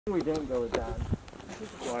We didn't go with Dad.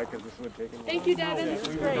 Why? Because this would take him. Thank you, Dad. This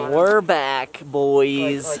is great. We're back,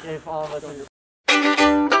 boys. Like if all of us are...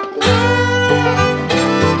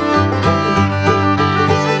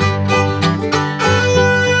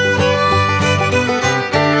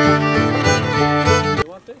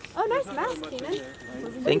 Oh, nice mask, Keenan.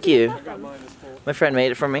 Thank you. My friend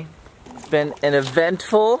made it for me. It's been an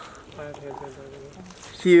eventful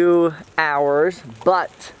few hours,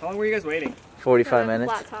 but How long were you guys waiting? 45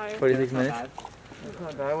 minutes, Flat tire. 46 minutes. That's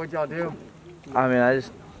not bad. What'd y'all do? I mean, I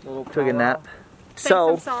just took a nap. Sang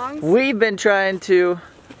So, some songs. we've been trying to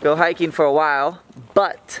go hiking for a while,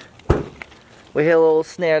 but we hit a little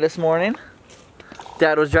snare this morning.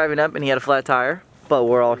 Dad was driving up and he had a flat tire, but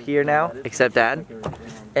we're all here now, except Dad.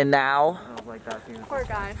 And now, Poor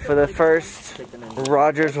guy. for the first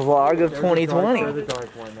Rogers vlog of 2020.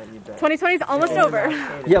 2020 is almost over.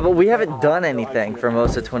 Yeah, but we haven't done anything for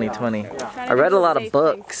most of 2020. I read a lot of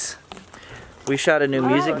books. We shot a new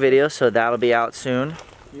music video, so that'll be out soon.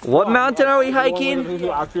 What mountain are we hiking?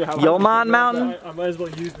 Yoman Mountain? I might as well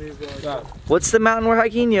use these. What's the mountain we're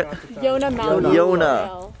hiking? Yona Mountain.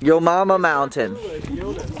 Yona. Yomama Mountain.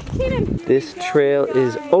 Keenan. This trail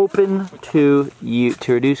is open to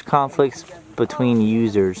reduce conflicts between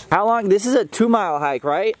users. How long? This is a 2-mile hike,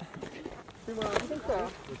 right?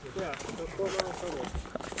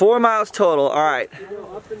 4 miles total. All right.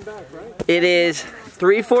 It is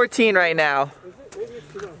 3:14 right now.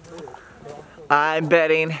 I'm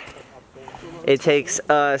betting it takes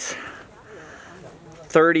us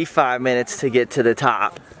 35 minutes to get to the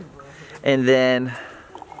top, and then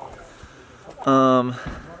we'll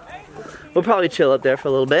probably chill up there for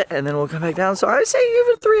a little bit, and then we'll come back down. So I say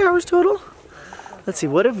even 3 hours total. Let's see,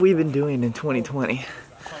 what have we been doing in 2020?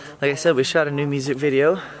 Like I said, we shot a new music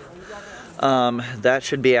video. That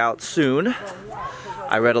should be out soon.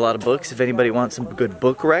 I read a lot of books. If anybody wants some good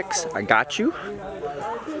book recs, I got you.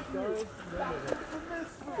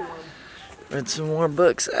 Read some more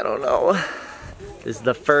books, I don't know. This is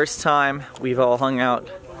the first time we've all hung out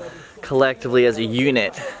collectively as a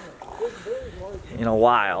unit in a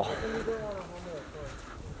while.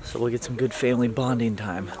 So we'll get some good family bonding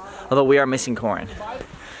time. Although we are missing Corin.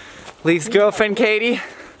 Lee's girlfriend, Katie,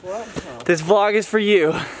 this vlog is for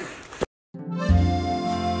you.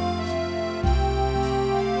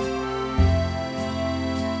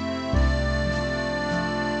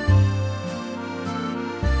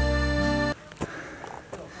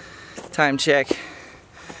 Time check.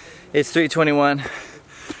 It's 3:21.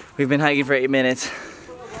 We've been hiking for 8 minutes.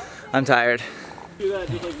 I'm tired.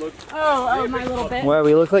 Oh, my little bit. Well,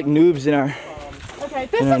 we look like noobs in our Okay,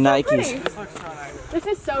 this in is our so Nikes. pretty. This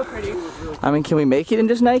is so pretty. I mean, can we make it in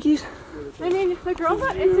just Nikes? I mean, the girls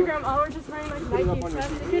on Instagram all were just wearing like Nike stuff. I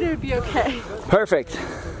figured it would be okay. Perfect.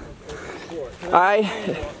 I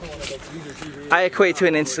equate to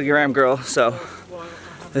an Instagram girl, so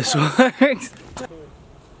this works.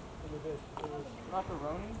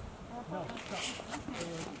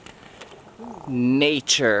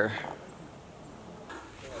 Nature.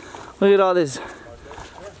 Look at all this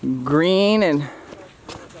green and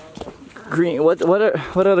green. What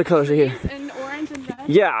other colors are here? And orange and red.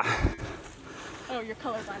 Yeah. Oh, your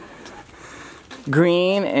colorblind.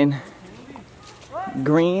 Green and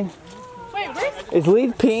green. Wait, where's? Is Lee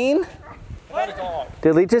peeing?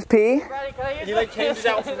 Did Lee just pee? He like came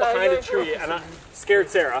out from behind a tree and I scared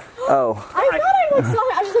Sarah. Oh. I thought I like saw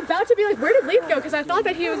it. I was about to be like, where did Leaf go? Because I thought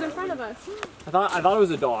that he was in front of us. I thought it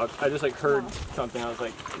was a dog. I just like heard something. I was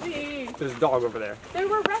like, Leaf. there's a dog over there. There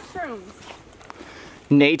were restrooms.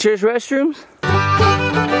 Nature's restrooms?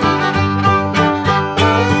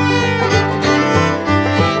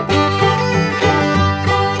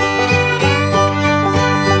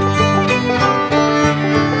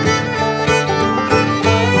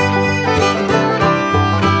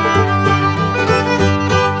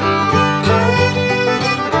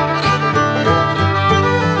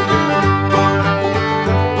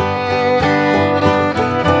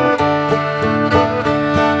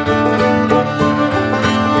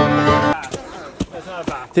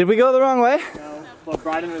 Did we go the wrong way? No, but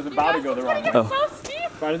Bryden is about to go the wrong way. So steep.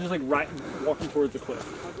 Bryden's just like walking towards the cliff.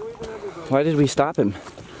 Why did we stop him?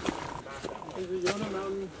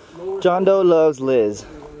 John Doe loves Liz.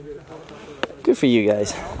 Good for you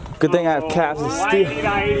guys. Good thing I have caps of steel.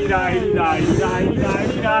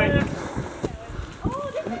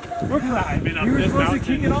 We're climbing up this mountain. You're supposed to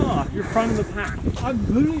kick it off. You're front of the pack. I'm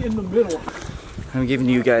literally in the middle. I'm giving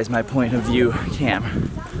you guys my point of view cam.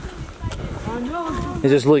 He's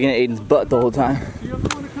just looking at Aiden's butt the whole time.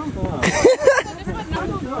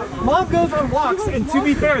 Mom goes on walks, and to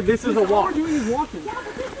be fair, this is a walk. Yeah,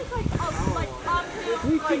 but this is like up.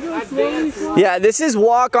 go slowly? Yeah, this is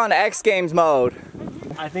walk on X Games mode.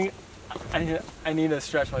 I think I need to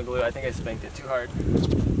stretch my glute. I think I spanked it too hard.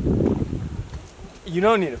 You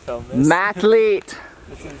don't need to film this. Mathlete.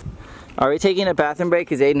 Are we taking a bathroom break?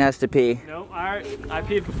 Because Aiden has to pee. No, I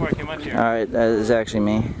peed before I came up here. Alright, that is actually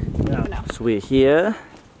me. Yeah. So we're here,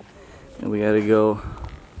 and we gotta go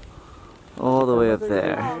all the way up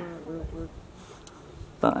there.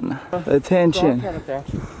 Fun. Attention.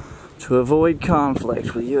 To avoid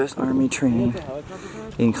conflict with U.S. Army training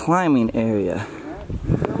in climbing area.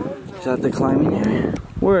 Is that the climbing area?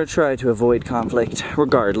 We're gonna try to avoid conflict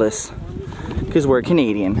regardless, because we're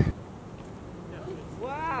Canadian.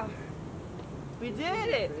 Wow. We did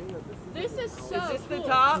it. This is so Is this the cool.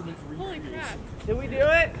 top? Holy crap. Did we do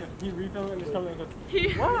it? He refilmed it and just comes and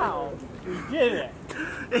goes, wow, we did it.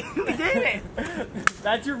 We did it.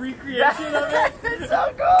 That's your recreation of it? That's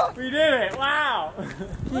so cool. We did it, wow.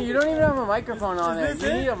 You don't even have a microphone on it. this You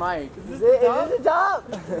it? need a mic. Is this the top?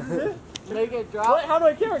 Make it drop. What? How do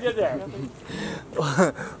I camera get there?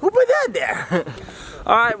 Who put that there?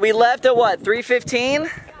 Alright, we left at what, 3:15?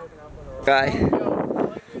 Okay.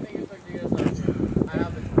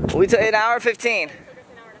 We took an hour 15.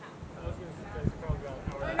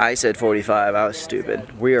 I said 45, I was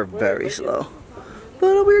stupid. We are very slow.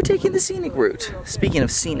 But we were taking the scenic route. Speaking of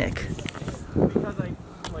scenic. Because we're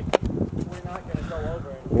not gonna go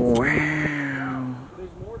over it. Wow. There's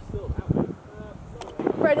more still happening.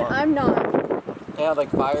 Brendan, I'm not. Yeah, like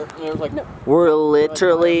fire. It was like We're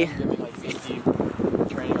literally like safety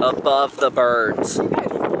training. above the birds.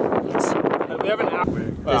 We have an hour.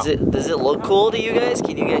 Does it look cool to you guys?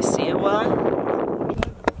 Can you guys see it well?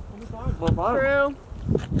 True.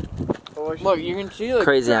 Look, you can see like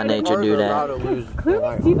Crazy how nature do that.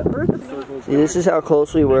 Clearly see the earth. See, this is how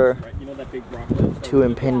close we were You know that big rock? to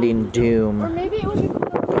impending Or doom. maybe it would be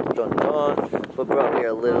cool. Dun, dun. But bro, we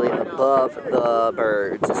are literally above the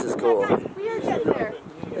birds. This is cool. We are getting there.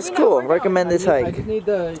 It's cool. Recommend this hike.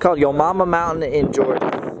 It's called Yo Mama Mountain in Georgia.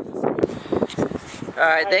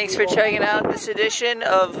 Alright, thanks for checking out this edition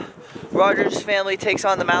of Rogers Family Takes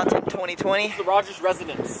on the Mountain 2020. The Rogers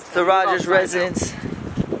Residence. The Rogers Residence.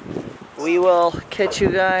 We will catch you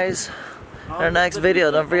guys in our next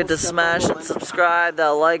video. Don't forget to smash and subscribe, that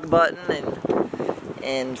like button,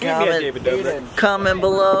 and comment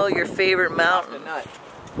below your favorite mountain.